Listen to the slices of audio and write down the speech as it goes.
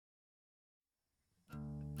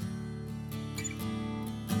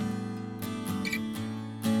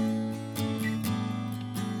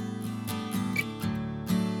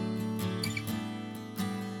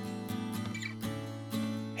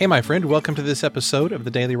Hey, my friend, welcome to this episode of the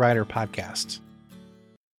Daily Writer Podcast.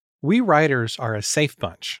 We writers are a safe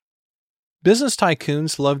bunch. Business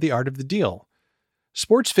tycoons love the art of the deal.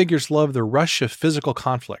 Sports figures love the rush of physical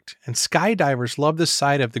conflict, and skydivers love the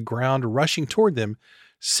sight of the ground rushing toward them,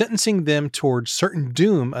 sentencing them toward certain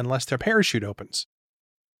doom unless their parachute opens.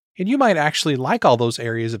 And you might actually like all those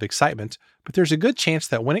areas of excitement, but there's a good chance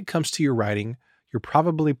that when it comes to your writing, you're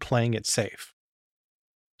probably playing it safe.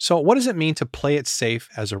 So what does it mean to play it safe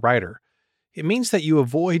as a writer? It means that you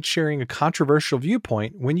avoid sharing a controversial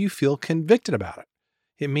viewpoint when you feel convicted about it.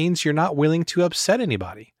 It means you're not willing to upset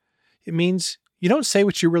anybody. It means you don't say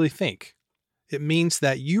what you really think. It means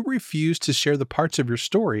that you refuse to share the parts of your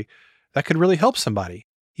story that could really help somebody,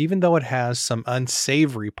 even though it has some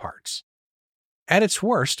unsavory parts. At its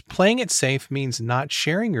worst, playing it safe means not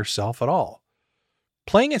sharing yourself at all.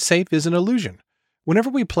 Playing it safe is an illusion.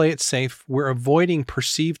 Whenever we play it safe, we're avoiding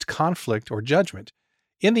perceived conflict or judgment.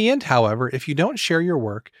 In the end, however, if you don't share your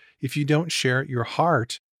work, if you don't share your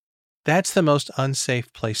heart, that's the most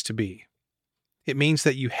unsafe place to be. It means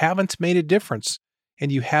that you haven't made a difference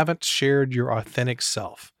and you haven't shared your authentic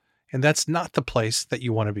self. And that's not the place that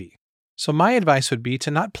you want to be. So my advice would be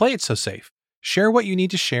to not play it so safe. Share what you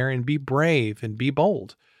need to share and be brave and be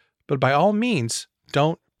bold. But by all means,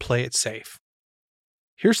 don't play it safe.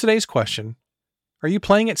 Here's today's question. Are you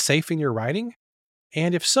playing it safe in your writing?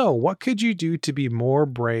 And if so, what could you do to be more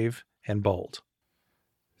brave and bold?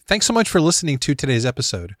 Thanks so much for listening to today's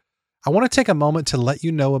episode. I want to take a moment to let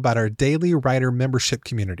you know about our Daily Writer membership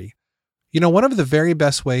community. You know, one of the very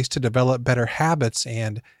best ways to develop better habits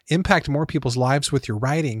and impact more people's lives with your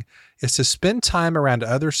writing is to spend time around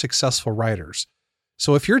other successful writers.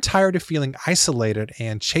 So if you're tired of feeling isolated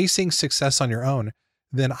and chasing success on your own,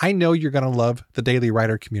 then I know you're going to love the Daily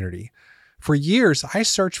Writer community. For years, I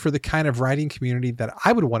searched for the kind of writing community that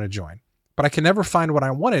I would want to join, but I could never find what I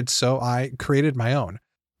wanted, so I created my own.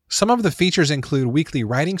 Some of the features include weekly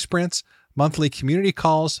writing sprints, monthly community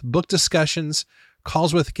calls, book discussions,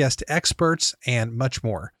 calls with guest experts, and much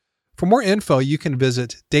more. For more info, you can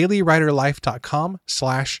visit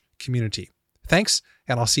dailywriterlife.com/community. Thanks,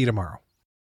 and I'll see you tomorrow.